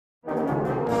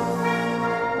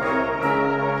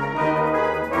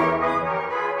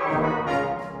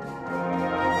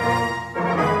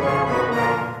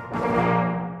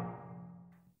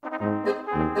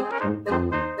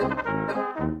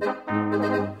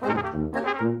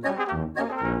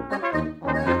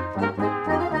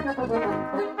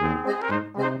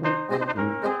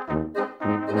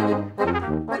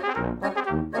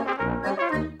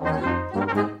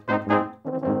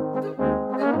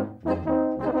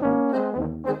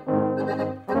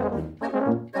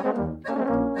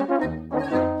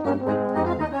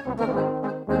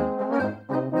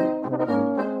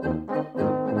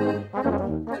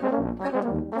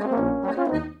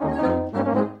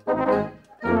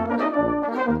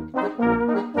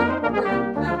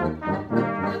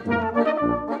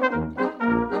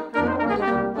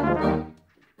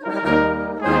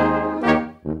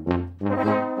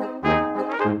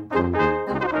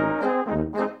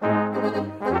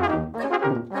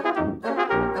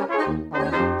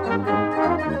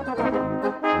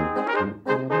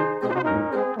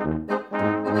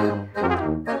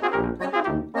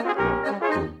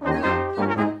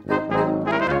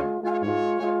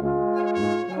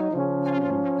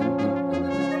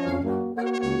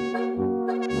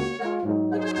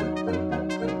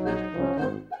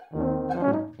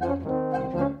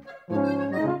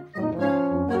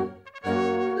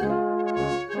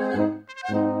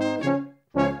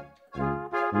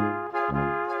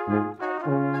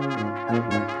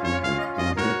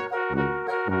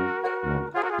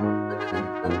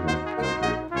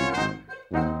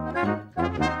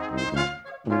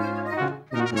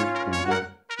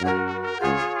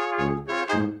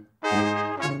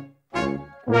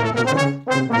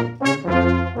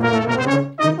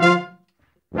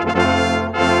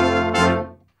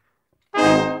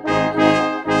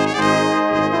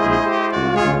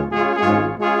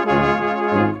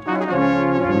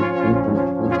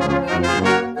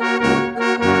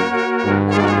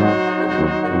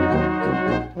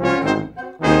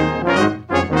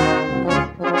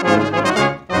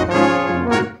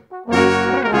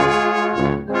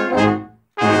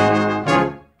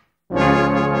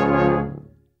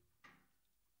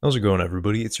How's it going,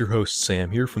 everybody? It's your host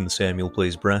Sam here from the Samuel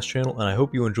Plays Brass channel, and I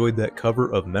hope you enjoyed that cover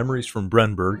of Memories from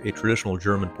Brennberg, a traditional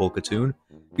German polka tune,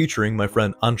 featuring my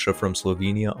friend Anže from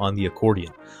Slovenia on the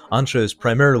accordion. Anže is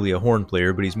primarily a horn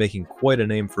player, but he's making quite a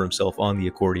name for himself on the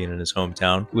accordion in his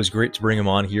hometown. It was great to bring him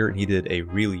on here, and he did a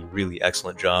really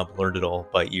excellent job, learned it all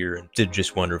by ear, and did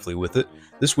just wonderfully with it.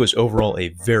 This was overall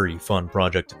a very fun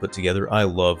project to put together. I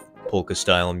love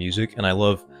polka-style music, and I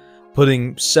love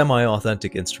putting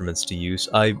semi-authentic instruments to use.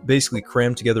 I basically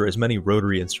crammed together as many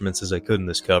rotary instruments as I could in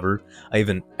this cover. I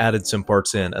even added some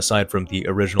parts in, aside from the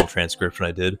original transcription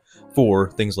I did,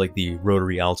 for things like the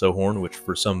rotary alto horn, which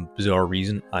for some bizarre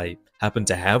reason I happen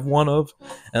to have one of,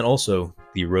 and also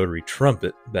the rotary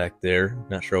trumpet back there.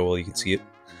 Not sure how well you can see it.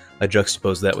 I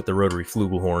juxtaposed that with the rotary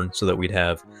flugelhorn so that we'd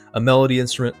have a melody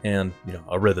instrument and,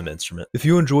 a rhythm instrument. If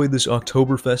you enjoyed this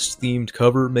Oktoberfest themed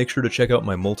cover, make sure to check out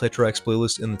my multi-tracks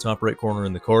playlist in the top right corner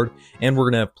in the card, and we're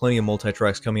going to have plenty of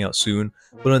multi-tracks coming out soon.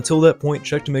 But until that point,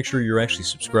 check to make sure you're actually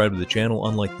subscribed to the channel,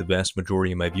 unlike the vast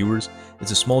majority of my viewers. It's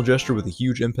a small gesture with a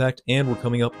huge impact, and we're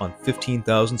coming up on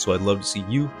 15,000, so I'd love to see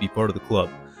you be part of the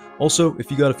club. Also, if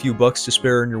you got a few bucks to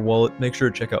spare in your wallet, make sure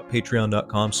to check out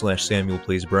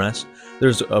patreon.com/SamuelPlaysBrass.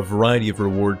 There's a variety of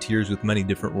reward tiers with many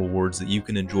different rewards that you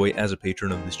can enjoy as a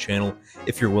patron of this channel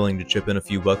if you're willing to chip in a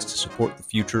few bucks to support the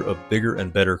future of bigger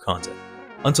and better content.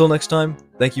 Until next time,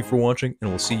 thank you for watching, and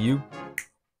we'll see you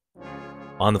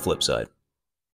on the flip side.